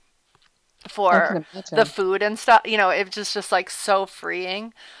time I for can the imagine. food and stuff. It was just like so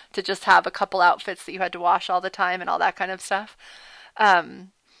freeing to just have a couple outfits that you had to wash all the time and all that kind of stuff.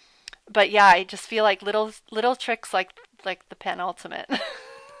 Um, but yeah, I just feel like little tricks like the penultimate.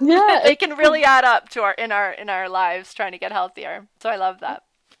 Yeah, They can really add up to our lives trying to get healthier. So I love that.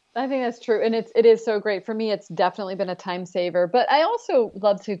 I think that's true. And it is so great. For me, it's definitely been a time saver. But I also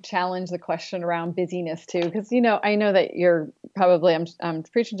love to challenge the question around busyness too, because I know that you're probably I'm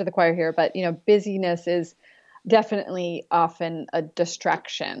preaching to the choir here, but busyness is definitely often a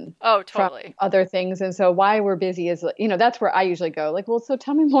distraction Oh, from totally. other things. And so why we're busy is, that's where I usually go. Like, well, so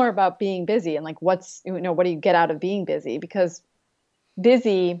tell me more about being busy and like what do you get out of being busy? Because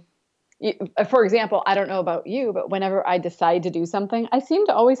busy, for example, I don't know about you, but whenever I decide to do something, I seem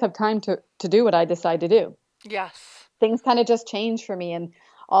to always have time to do what I decide to do. Yes. Things kind of just change for me. And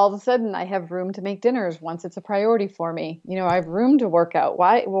all of a sudden, I have room to make dinners once it's a priority for me. I have room to work out.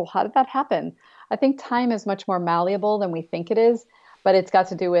 Why? Well, how did that happen? I think time is much more malleable than we think it is, but it's got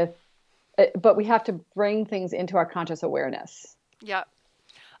to do with, but we have to bring things into our conscious awareness. Yeah.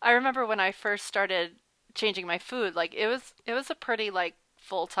 I remember when I first started changing my food, like it was a pretty like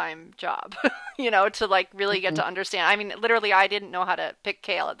full-time job, to like really get Mhm. to understand. I mean, literally I didn't know how to pick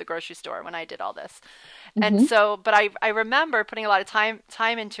kale at the grocery store when I did all this. And Hmm. so, but I remember putting a lot of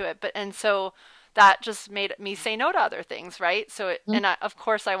time into it, and so that just made me say no to other things, right? So of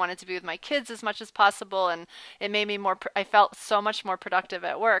course I wanted to be with my kids as much as possible, and it made me I felt so much more productive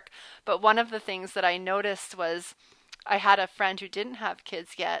at work. But one of the things that I noticed was I had a friend who didn't have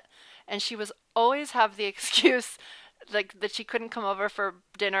kids yet, and she was always have the excuse like that she couldn't come over for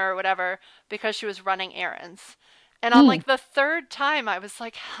dinner or whatever because she was running errands. And on Mm. like the third time, I was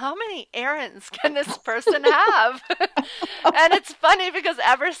like, how many errands can this person have? And it's funny because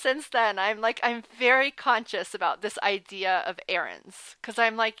ever since then, I'm very conscious about this idea of errands. Because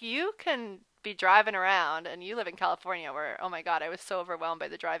I'm like, you can be driving around, and you live in California where, oh my God, I was so overwhelmed by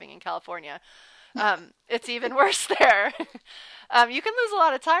the driving in California. It's even worse there. You can lose a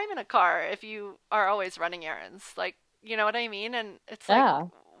lot of time in a car if you are always running errands. Like, you know what I mean? And it's like, Yeah.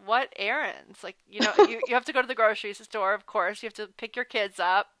 what errands? Like, you have to go to the grocery store, of course. You have to pick your kids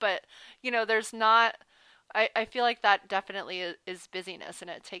up, but, there's not. I feel like that definitely is busyness, and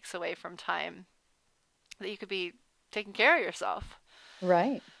it takes away from time that you could be taking care of yourself.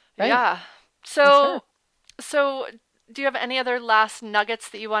 Right. Right. Yeah. For sure. So do you have any other last nuggets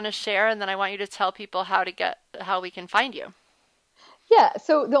that you want to share? And then I want you to tell people how we can find you. Yeah.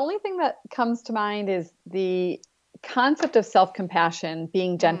 So the only thing that comes to mind is the concept of self-compassion,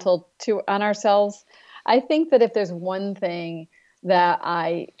 being Mm, gentle to on ourselves. I think that if there's one thing that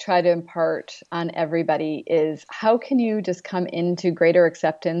I try to impart on everybody is how can you just come into greater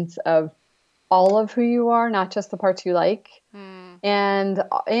acceptance of all of who you are, not just the parts you like, mm,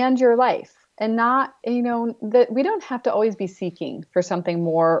 and your life. And not, that we don't have to always be seeking for something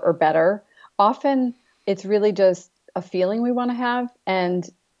more or better. Often it's really just a feeling we want to have. And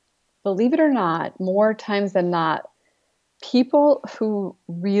believe it or not, more times than not, people who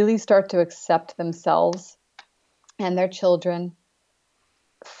really start to accept themselves and their children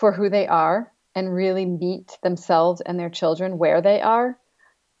for who they are and really meet themselves and their children where they are,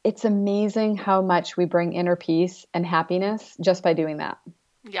 it's amazing how much we bring inner peace and happiness just by doing that.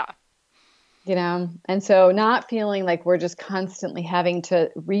 yeah. And so not feeling like we're just constantly having to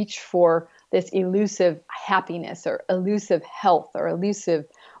reach for this elusive happiness or elusive health or elusive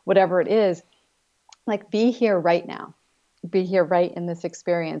whatever it is, like be here right now, be here right in this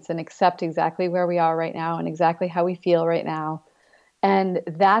experience and accept exactly where we are right now and exactly how we feel right now. And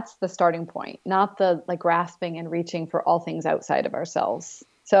that's the starting point, not the like grasping and reaching for all things outside of ourselves.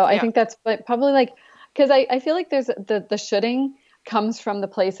 So I Yeah. think that's probably like, because I feel like there's the shoulding comes from the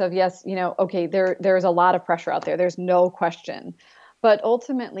place of, yes, okay, there's a lot of pressure out there. There's no question. But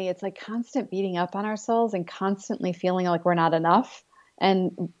ultimately, it's like constant beating up on ourselves and constantly feeling like we're not enough.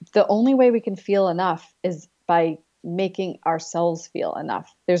 And the only way we can feel enough is by making ourselves feel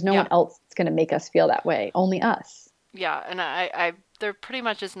enough. There's no Yeah. one else that's going to make us feel that way, only us. Yeah. And there pretty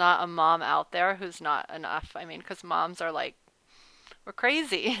much is not a mom out there who's not enough. I mean, because moms are like, we're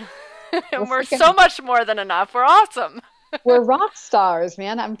crazy. We're And we're so freaking much more than enough. We're awesome. We're rock stars,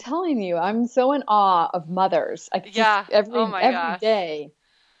 man. I'm telling you, I'm so in awe of mothers. I just Yeah. Oh my every gosh. day.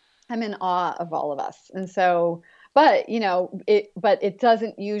 I'm in awe of all of us. And so, but it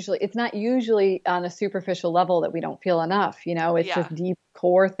doesn't usually, it's not usually on a superficial level that we don't feel enough, it's this Yeah. deep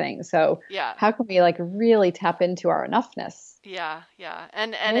core thing. So Yeah. how can we like really tap into our enoughness? Yeah, yeah.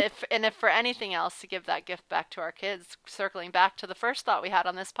 And Right? if for anything else to give that gift back to our kids, circling back to the first thought we had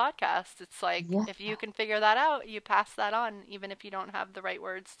on this podcast, it's like Yeah, if you can figure that out, you pass that on even if you don't have the right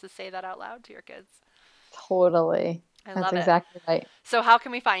words to say that out loud to your kids. totally. I That's love it. exactly right. So how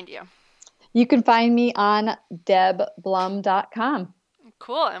can we find you? You can find me on debblum.com.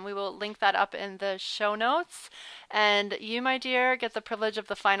 Cool, and we will link that up in the show notes. And you, my dear, get the privilege of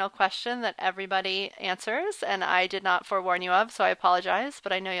the final question that everybody answers, and I did not forewarn you of, so I apologize,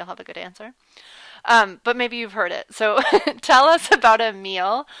 but I know you'll have a good answer. But maybe you've heard it. So tell us about a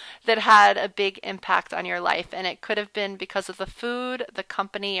meal that had a big impact on your life, and it could have been because of the food, the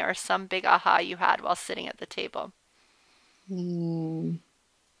company, or some big aha you had while sitting at the table. Hmm.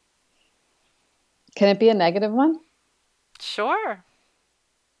 Can it be a negative one? Sure.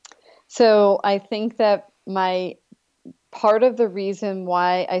 So I think that my part of the reason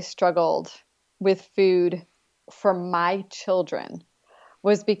why I struggled with food for my children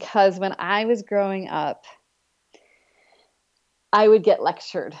was because when I was growing up, I would get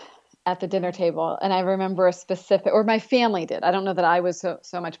lectured at the dinner table. And I remember a specific, or my family did. I don't know that I was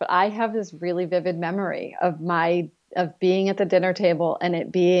so much, but I have this really vivid memory of being at the dinner table and it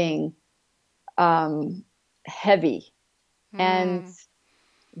being um, heavy and Hmm.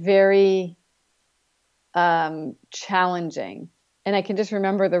 very challenging. And I can just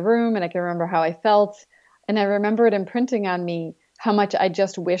remember the room and I can remember how I felt. And I remember it imprinting on me how much I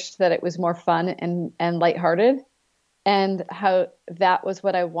just wished that it was more fun and lighthearted, and how that was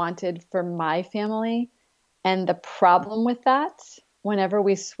what I wanted for my family. And the problem with that, whenever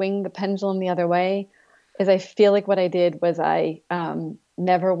we swing the pendulum the other way, is I feel like what I did was I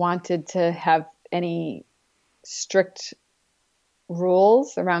never wanted to have any strict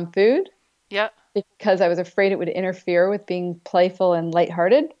rules around food Yep. because I was afraid it would interfere with being playful and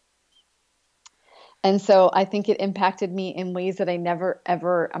lighthearted. And so I think it impacted me in ways that I never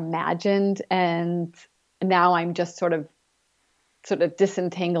ever imagined. And now I'm just sort of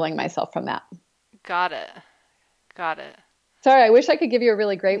disentangling myself from that. Got it. Got it. Sorry, I wish I could give you a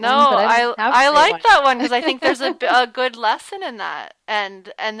really great No, one, but I don't have I a great like one. that one because I think there's a good lesson in that,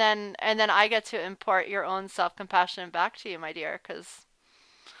 and then I get to impart your own self-compassion back to you, my dear, because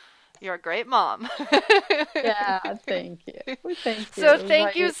you're a great mom. Yeah, thank you. Thank So you.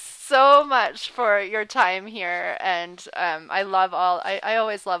 thank you Right. so much for your time here, and I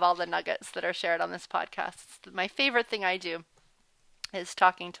always love all the nuggets that are shared on this podcast. It's my favorite thing I do is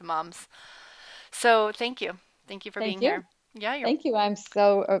talking to moms. So thank you for Thank being you. here. Yeah, you're Thank you. I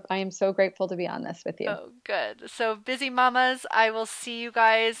am so grateful to be on this with you. Oh, good. So, busy mamas, I will see you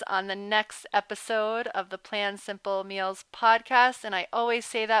guys on the next episode of the Plan Simple Meals podcast. And I always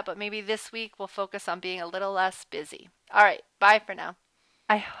say that, but maybe this week we'll focus on being a little less busy. All right. Bye for now.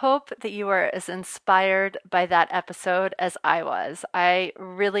 I hope that you were as inspired by that episode as I was. I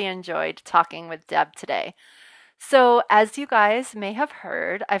really enjoyed talking with Deb today. So, as you guys may have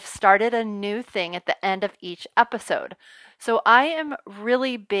heard, I've started a new thing at the end of each episode. So, I am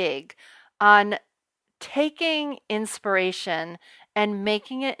really big on taking inspiration and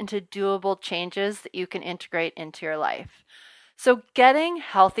making it into doable changes that you can integrate into your life. So, getting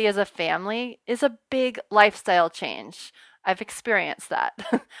healthy as a family is a big lifestyle change. I've experienced that.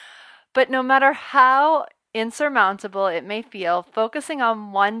 But no matter how insurmountable it may feel, focusing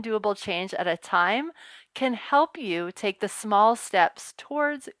on one doable change at a time can help you take the small steps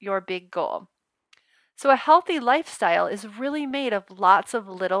towards your big goal. So, a healthy lifestyle is really made of lots of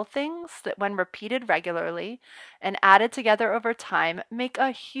little things that, when repeated regularly and added together over time, make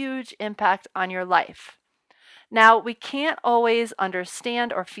a huge impact on your life. Now, we can't always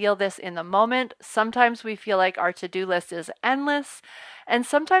understand or feel this in the moment. Sometimes we feel like our to do list is endless, and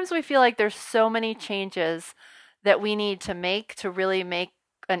sometimes we feel like there's so many changes that we need to really make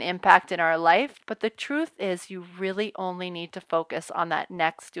an impact in our life. But the truth is, you really only need to focus on that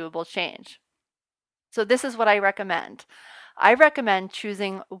next doable change. So, this is what I recommend. I recommend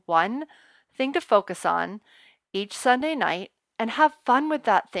choosing one thing to focus on each Sunday night and have fun with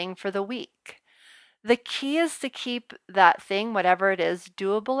that thing for the week. The key is to keep that thing, whatever it is,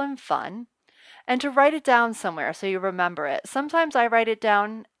 doable and fun, and to write it down somewhere so you remember it. Sometimes I write it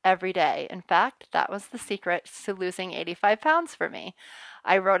down every day. In fact, that was the secret to losing 85 pounds for me.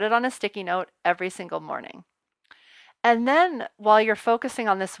 I wrote it on a sticky note every single morning. And then while you're focusing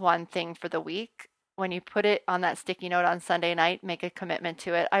on this one thing for the week, when you put it on that sticky note on Sunday night, make a commitment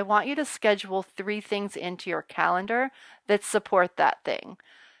to it. I want you to schedule 3 things into your calendar that support that thing.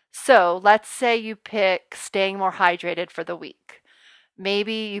 So let's say you pick staying more hydrated for the week.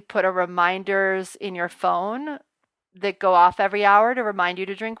 Maybe you put a reminders in your phone that go off every hour to remind you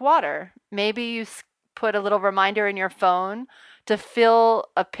to drink water. Maybe you put a little reminder in your phone to fill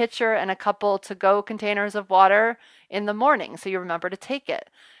a pitcher and a couple to-go containers of water in the morning so you remember to take it.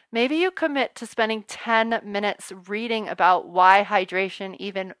 Maybe you commit to spending 10 minutes reading about why hydration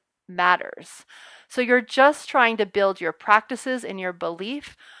even matters. So you're just trying to build your practices and your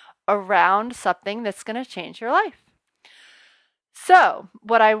belief around something that's going to change your life. So,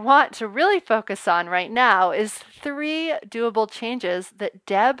 what I want to really focus on right now is 3 doable changes that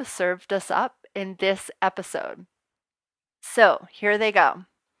Deb served us up in this episode. So, here they go.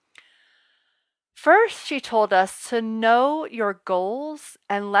 First, she told us to know your goals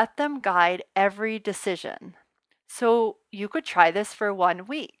and let them guide every decision. So, you could try this for 1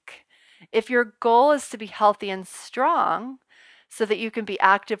 week. If your goal is to be healthy and strong so that you can be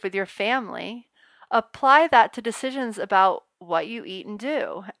active with your family, apply that to decisions about what you eat and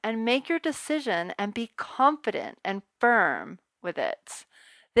do, and make your decision and be confident and firm with it.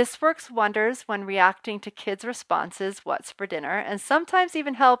 This works wonders when reacting to kids' responses, what's for dinner, and sometimes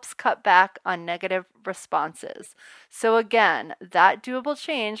even helps cut back on negative responses. So again, that doable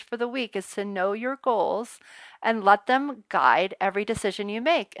change for the week is to know your goals and let them guide every decision you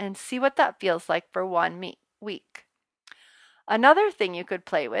make and see what that feels like for 1 week. Another thing you could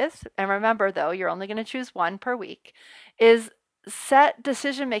play with, and remember though, you're only going to choose 1 per week, is set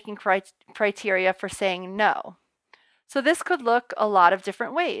decision-making criteria for saying no. So this could look a lot of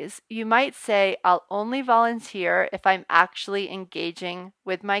different ways. You might say, I'll only volunteer if I'm actually engaging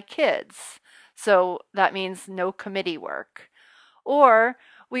with my kids. So that means no committee work. Or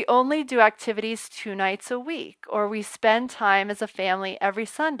we only do activities 2 nights a week, or we spend time as a family every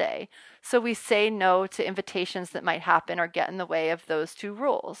Sunday. So we say no to invitations that might happen or get in the way of those 2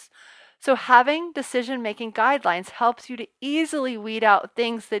 rules. So having decision-making guidelines helps you to easily weed out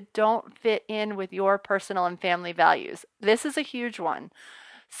things that don't fit in with your personal and family values. This is a huge one.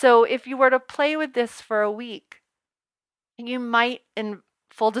 So if you were to play with this for a week, you might, in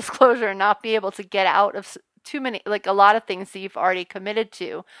full disclosure, not be able to get out of too many, like a lot of things that you've already committed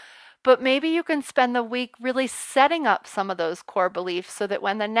to. But maybe you can spend the week really setting up some of those core beliefs so that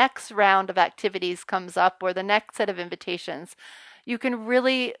when the next round of activities comes up or the next set of invitations, you can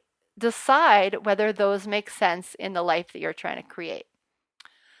really decide whether those make sense in the life that you're trying to create.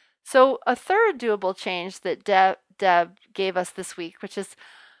 So a third doable change that Deb gave us this week, which is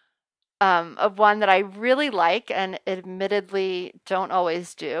of one that I really like and admittedly don't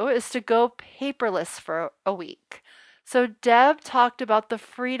always do, is to go paperless for a week. So Deb talked about the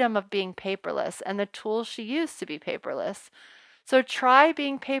freedom of being paperless and the tools she used to be paperless. So try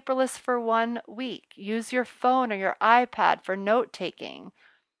being paperless for 1 week. Use your phone or your iPad for note-taking.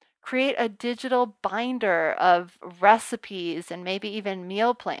 Create a digital binder of recipes and maybe even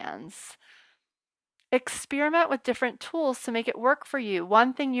meal plans. Experiment with different tools to make it work for you.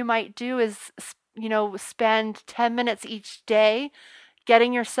 One thing you might do is, spend 10 minutes each day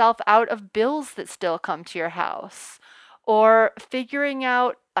getting yourself out of bills that still come to your house, or figuring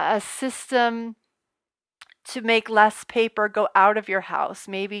out a system to make less paper go out of your house.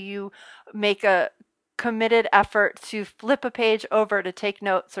 Maybe you make a committed effort to flip a page over to take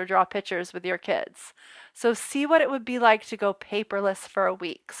notes or draw pictures with your kids. So see what it would be like to go paperless for a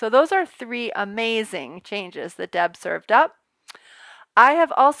week. So those are 3 amazing changes that Deb served up. I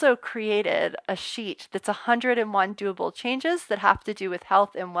have also created a sheet that's 101 doable changes that have to do with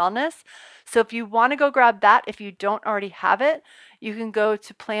health and wellness. So if you want to go grab that, if you don't already have it, you can go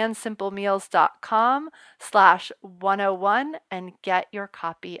to plansimplemeals.com/101 and get your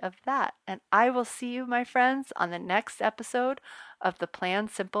copy of that. And I will see you, my friends, on the next episode of the Plan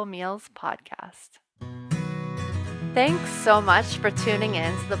Simple Meals podcast. Thanks so much for tuning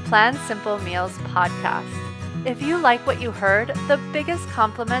in to the Plan Simple Meals podcast. If you like what you heard, the biggest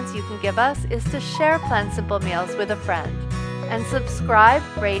compliment you can give us is to share Plan Simple Meals with a friend and subscribe,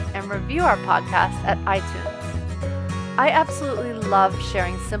 rate, and review our podcast at iTunes. I absolutely love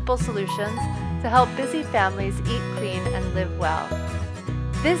sharing simple solutions to help busy families eat clean and live well.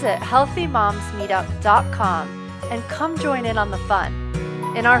 Visit healthymomsmeetup.com and come join in on the fun.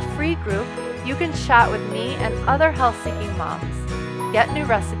 In our free group, you can chat with me and other health-seeking moms, get new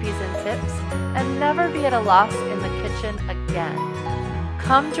recipes and tips, and never be at a loss in the kitchen again.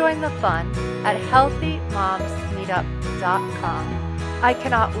 Come join the fun at healthymomsmeetup.com. I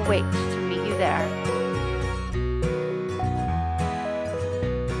cannot wait to meet you there.